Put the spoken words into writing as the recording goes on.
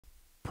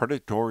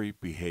Predatory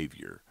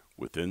Behavior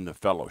Within the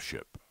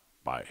Fellowship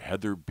by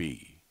Heather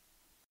B.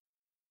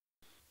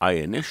 I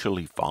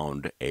initially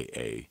found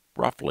AA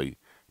roughly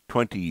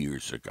 20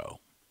 years ago,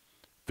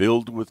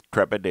 filled with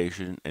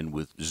trepidation and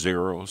with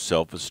zero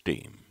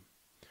self-esteem.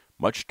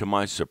 Much to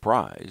my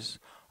surprise,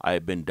 I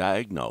had been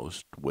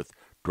diagnosed with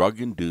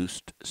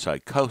drug-induced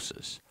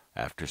psychosis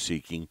after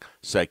seeking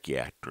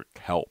psychiatric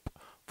help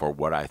for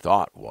what I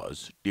thought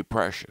was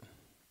depression.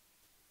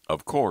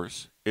 Of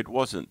course, it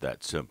wasn't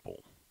that simple.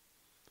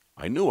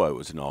 I knew I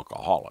was an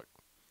alcoholic,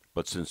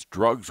 but since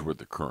drugs were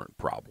the current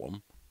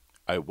problem,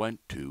 I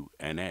went to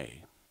NA.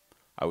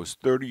 I was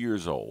 30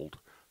 years old,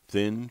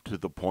 thin to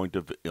the point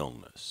of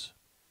illness.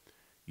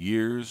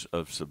 Years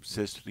of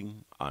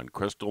subsisting on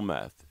crystal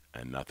meth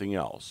and nothing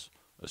else,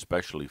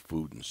 especially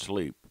food and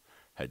sleep,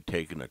 had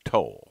taken a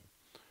toll,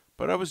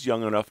 but I was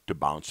young enough to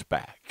bounce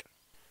back.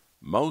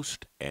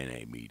 Most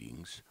NA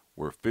meetings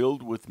were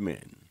filled with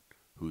men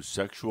whose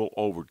sexual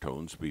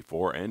overtones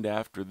before and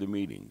after the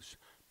meetings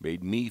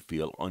made me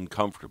feel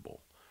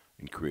uncomfortable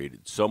and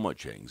created so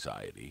much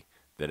anxiety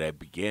that I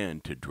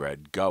began to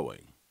dread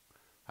going.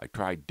 I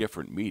tried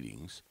different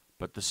meetings,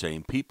 but the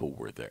same people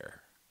were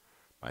there.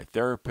 My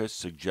therapist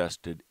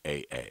suggested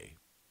AA.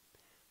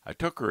 I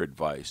took her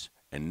advice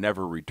and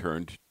never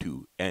returned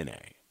to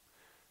NA.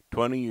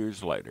 20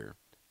 years later,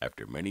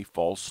 after many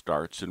false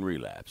starts and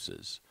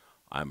relapses,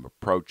 I'm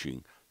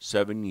approaching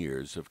 7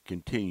 years of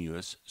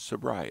continuous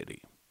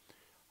sobriety.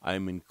 I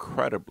am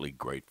incredibly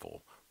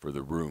grateful for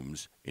the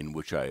rooms in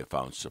which I have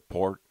found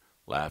support,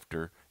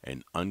 laughter,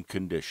 and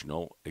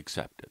unconditional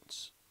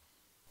acceptance.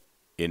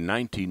 In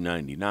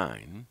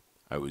 1999,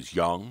 I was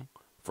young,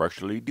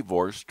 freshly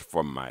divorced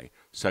from my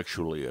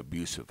sexually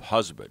abusive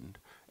husband,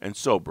 and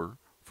sober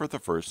for the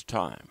first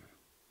time.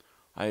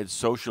 I had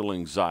social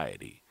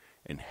anxiety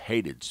and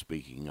hated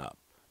speaking up,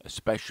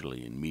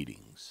 especially in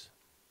meetings.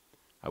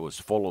 I was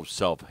full of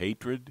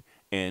self-hatred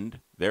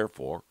and,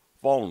 therefore,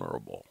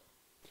 vulnerable.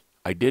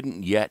 I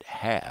didn't yet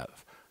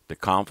have the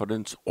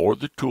confidence or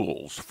the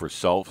tools for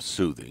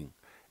self-soothing,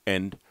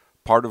 and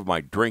part of my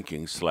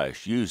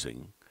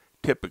drinking/using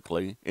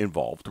typically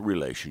involved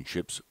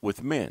relationships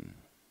with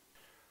men.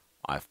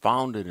 I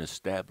found an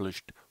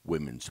established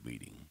women's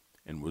meeting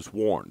and was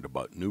warned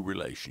about new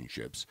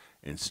relationships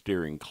and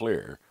steering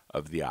clear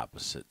of the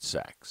opposite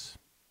sex.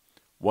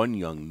 One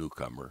young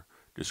newcomer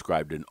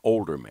described an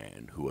older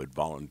man who had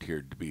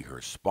volunteered to be her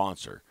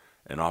sponsor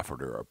and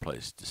offered her a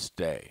place to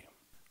stay.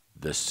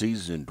 The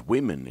seasoned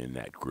women in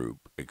that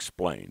group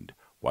explained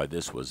why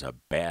this was a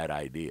bad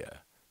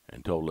idea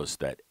and told us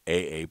that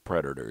AA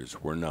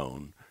predators were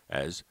known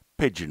as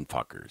pigeon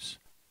fuckers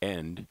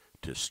and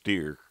to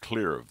steer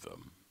clear of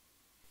them.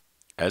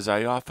 As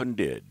I often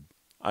did,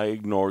 I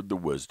ignored the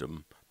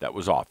wisdom that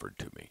was offered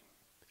to me.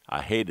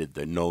 I hated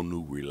the no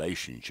new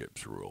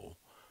relationships rule,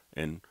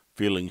 and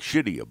feeling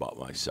shitty about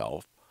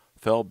myself,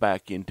 fell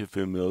back into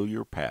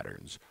familiar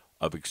patterns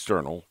of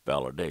external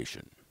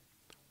validation.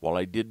 While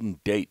I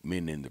didn't date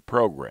men in the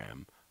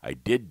program, I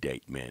did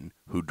date men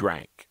who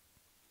drank.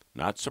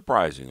 Not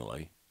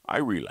surprisingly, I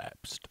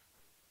relapsed.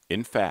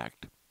 In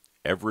fact,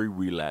 every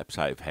relapse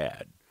I've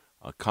had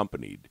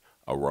accompanied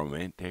a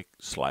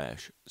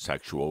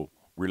romantic/sexual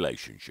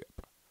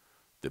relationship.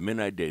 The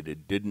men I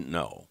dated didn't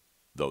know,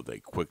 though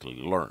they quickly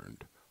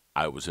learned,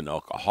 I was an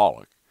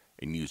alcoholic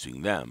and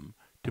using them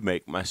to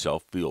make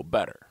myself feel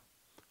better.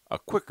 A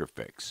quicker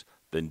fix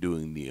than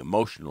doing the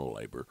emotional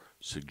labor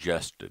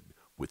suggested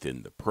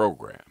within the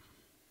program.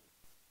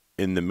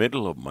 In the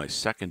middle of my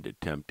second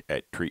attempt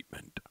at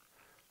treatment,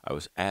 I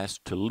was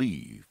asked to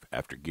leave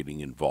after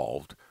getting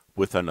involved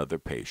with another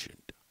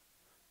patient.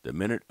 The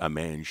minute a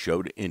man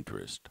showed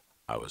interest,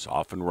 I was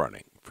off and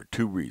running for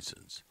two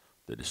reasons: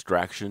 the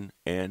distraction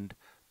and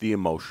the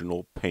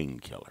emotional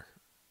painkiller.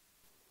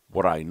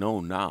 What I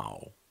know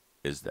now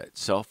is that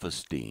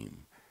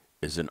self-esteem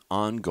is an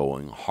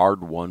ongoing,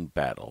 hard-won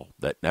battle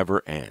that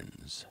never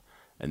ends,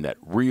 and that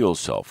real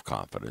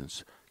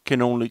self-confidence can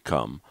only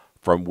come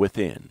from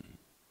within.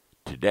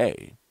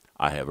 Today,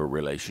 I have a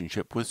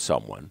relationship with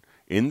someone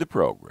in the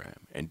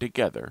program, and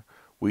together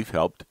we've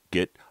helped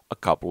get a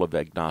couple of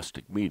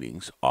agnostic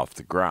meetings off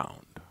the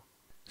ground.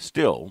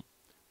 Still,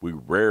 we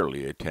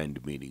rarely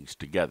attend meetings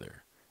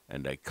together,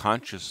 and I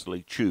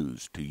consciously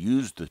choose to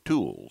use the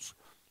tools,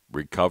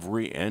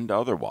 recovery and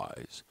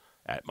otherwise,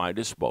 at my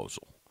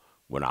disposal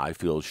when I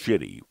feel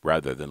shitty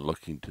rather than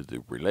looking to the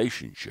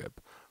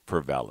relationship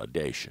for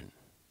validation.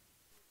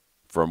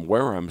 From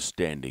where I'm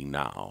standing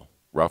now,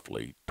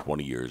 roughly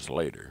 20 years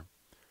later,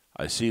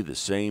 I see the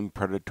same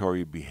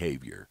predatory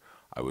behavior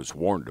I was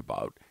warned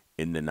about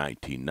in the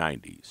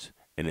 1990s,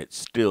 and it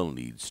still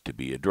needs to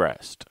be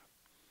addressed.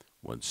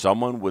 When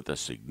someone with a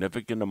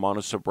significant amount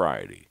of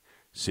sobriety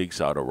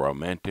seeks out a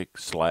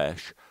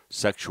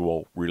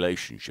romantic/sexual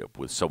relationship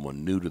with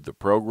someone new to the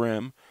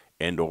program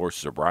and/or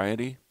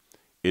sobriety,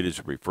 it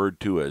is referred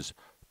to as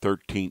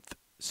 13th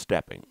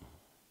stepping.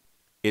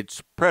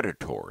 It's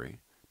predatory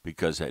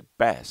because at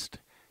best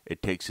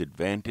it takes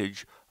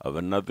advantage of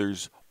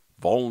another's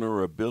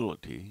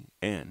vulnerability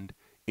and,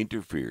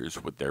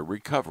 interferes with their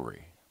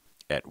recovery.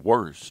 At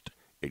worst,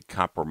 it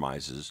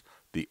compromises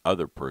the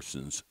other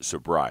person's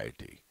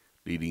sobriety,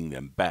 leading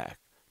them back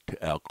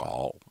to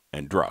alcohol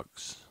and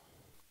drugs.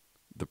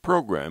 The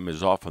program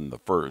is often the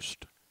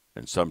first,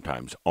 and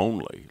sometimes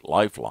only,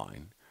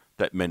 lifeline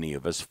that many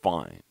of us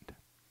find.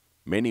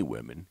 Many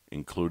women,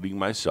 including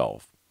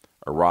myself,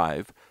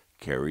 arrive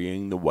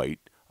carrying the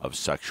weight of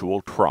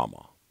sexual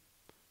trauma.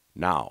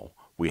 Now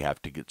we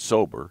have to get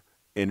sober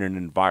in an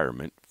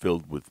environment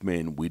filled with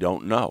men we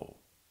don't know.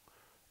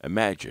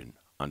 Imagine,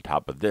 on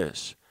top of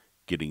this,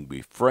 getting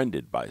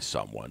befriended by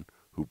someone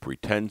who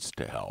pretends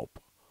to help,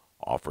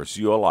 offers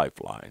you a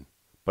lifeline,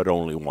 but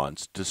only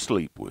wants to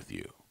sleep with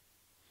you.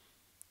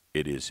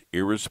 It is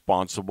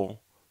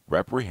irresponsible,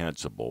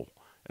 reprehensible,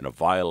 and a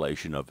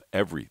violation of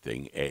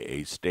everything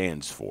AA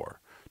stands for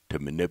to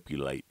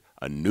manipulate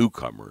a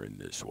newcomer in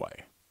this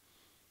way.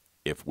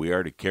 If we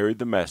are to carry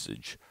the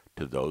message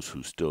to those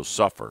who still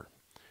suffer,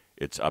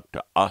 it's up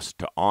to us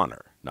to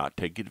honor, not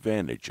take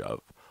advantage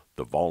of,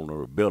 the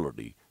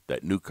vulnerability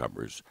that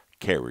newcomers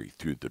carry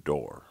through the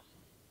door.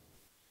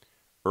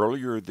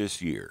 Earlier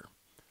this year,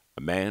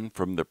 a man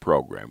from the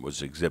program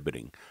was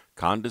exhibiting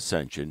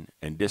condescension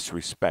and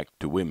disrespect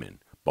to women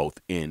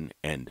both in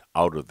and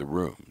out of the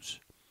rooms.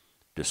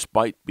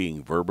 Despite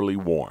being verbally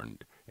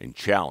warned and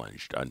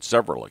challenged on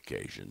several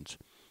occasions,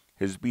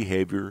 his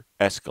behavior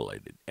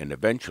escalated, and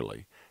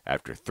eventually,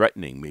 after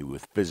threatening me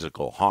with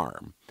physical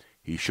harm,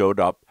 he showed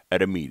up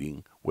at a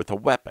meeting with a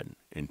weapon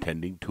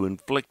intending to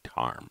inflict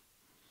harm.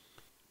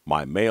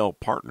 My male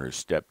partner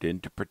stepped in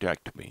to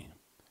protect me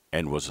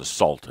and was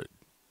assaulted.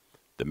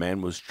 The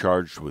man was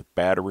charged with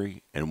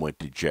battery and went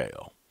to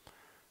jail.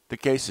 The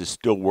case is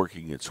still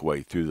working its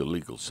way through the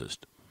legal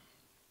system.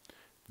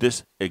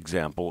 This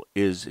example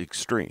is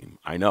extreme,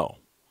 I know,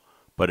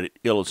 but it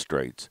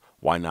illustrates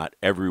why not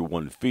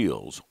everyone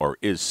feels or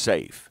is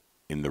safe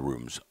in the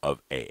rooms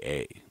of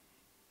AA.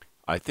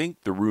 I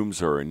think the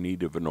rooms are in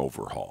need of an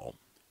overhaul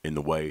in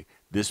the way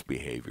this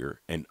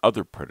behavior and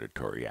other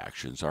predatory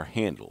actions are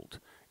handled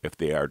if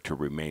they are to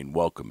remain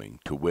welcoming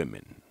to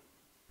women.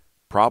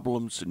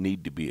 Problems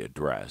need to be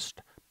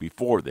addressed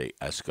before they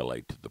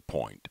escalate to the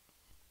point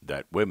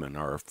that women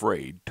are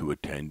afraid to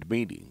attend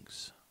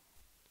meetings.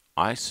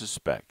 I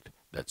suspect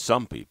that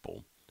some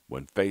people,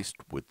 when faced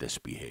with this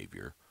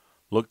behavior,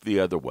 look the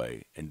other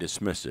way and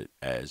dismiss it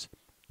as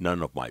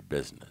none of my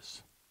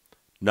business.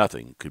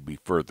 Nothing could be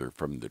further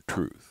from the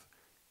truth.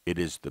 It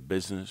is the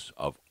business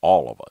of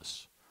all of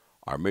us.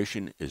 Our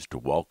mission is to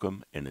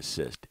welcome and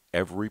assist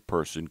every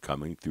person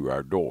coming through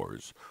our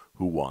doors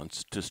who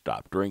wants to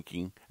stop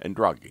drinking and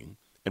drugging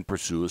and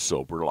pursue a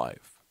sober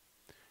life.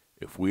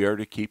 If we are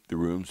to keep the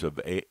rooms of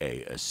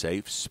AA a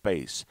safe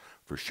space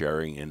for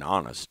sharing in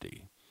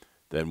honesty,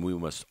 then we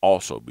must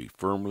also be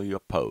firmly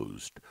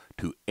opposed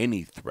to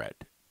any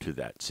threat to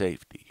that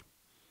safety.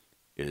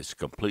 It is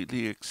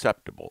completely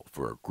acceptable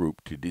for a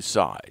group to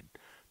decide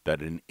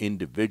that an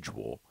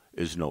individual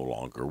is no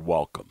longer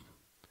welcome.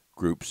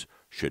 Groups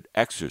should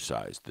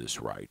exercise this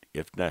right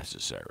if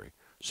necessary,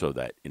 so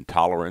that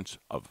intolerance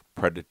of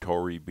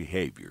predatory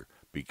behavior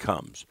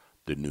becomes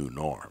the new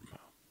norm.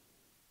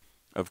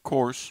 Of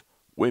course,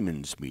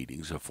 women's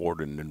meetings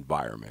afford an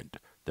environment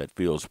that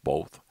feels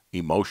both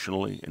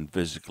emotionally and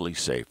physically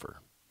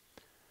safer.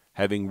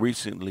 Having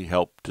recently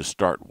helped to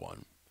start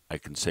one, I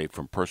can say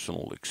from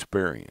personal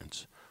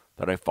experience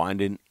that I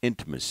find an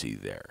intimacy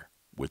there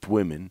with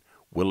women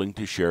willing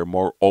to share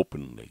more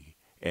openly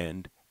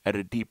and at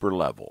a deeper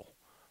level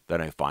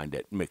than I find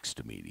at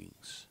mixed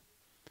meetings.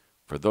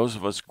 For those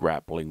of us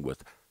grappling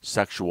with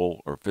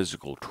sexual or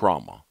physical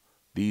trauma,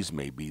 these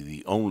may be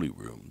the only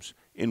rooms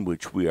in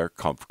which we are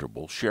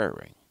comfortable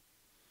sharing.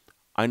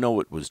 I know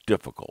it was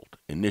difficult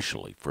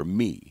initially for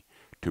me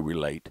to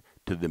relate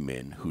to the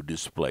men who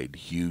displayed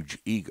huge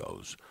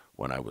egos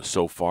when I was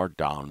so far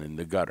down in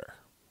the gutter.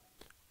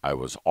 I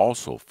was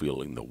also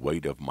feeling the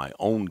weight of my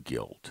own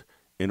guilt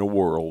in a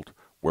world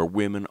where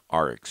women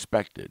are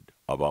expected,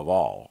 above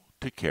all,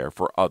 to care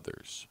for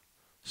others.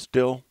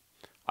 Still,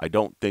 I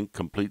don't think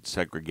complete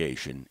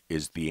segregation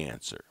is the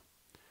answer.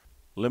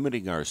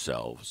 Limiting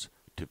ourselves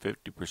to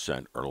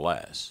 50% or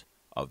less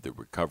of the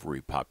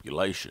recovery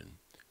population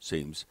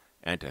seems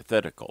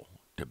antithetical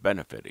to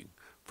benefiting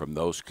from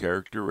those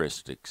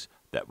characteristics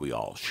that we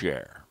all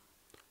share.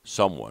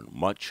 Someone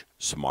much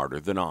smarter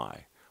than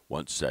I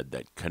once said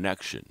that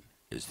connection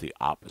is the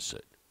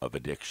opposite of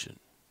addiction.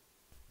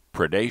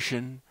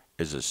 Predation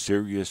is a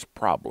serious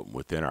problem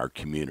within our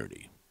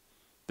community.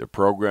 The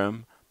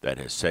program that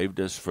has saved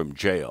us from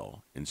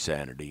jail,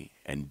 insanity,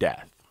 and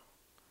death.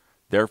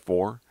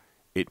 Therefore,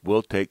 it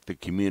will take the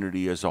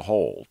community as a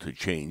whole to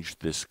change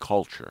this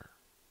culture.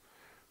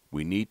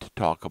 We need to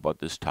talk about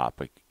this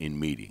topic in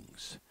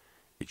meetings.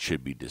 It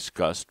should be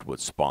discussed with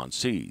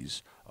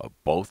sponsees of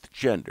both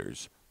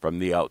genders from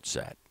the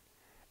outset.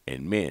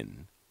 And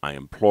men, I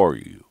implore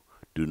you,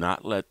 do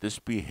not let this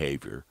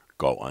behavior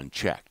go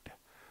unchecked.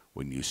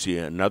 When you see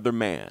another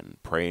man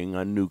preying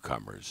on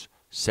newcomers,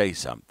 say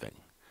something.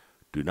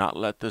 Do not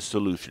let the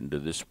solution to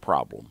this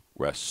problem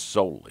rest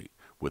solely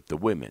with the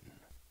women.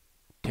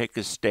 Take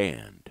a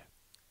stand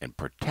and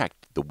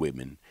protect the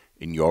women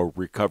in your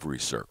recovery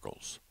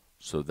circles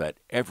so that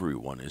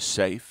everyone is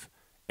safe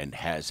and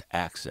has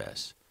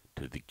access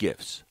to the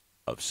gifts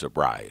of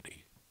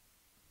sobriety.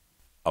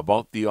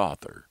 About the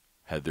author,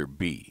 Heather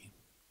B.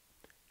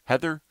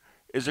 Heather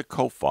is a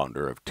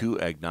co-founder of Two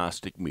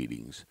Agnostic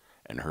Meetings,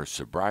 and her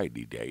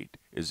sobriety date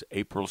is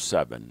April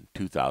 7,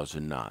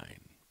 2009.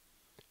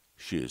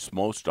 She is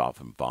most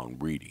often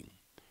found reading,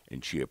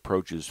 and she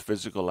approaches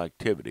physical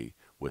activity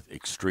with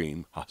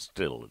extreme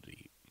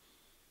hostility.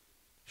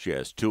 She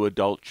has 2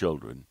 adult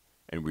children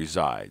and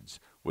resides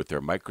with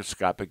their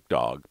microscopic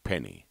dog,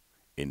 Penny,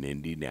 in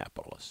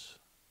Indianapolis.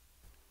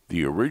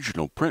 The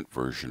original print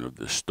version of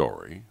this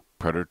story,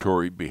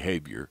 Predatory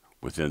Behavior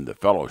Within the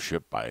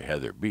Fellowship by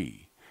Heather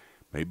B.,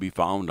 may be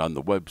found on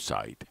the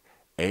website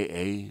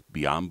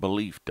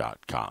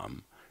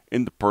aabeyondbelief.com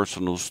in the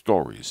Personal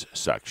Stories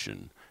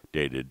section,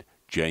 dated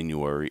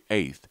January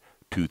 8,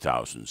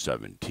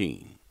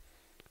 2017.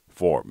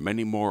 For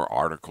many more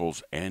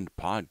articles and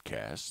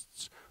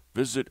podcasts,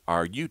 visit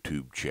our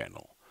YouTube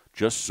channel.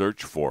 Just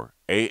search for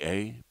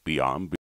AA Beyond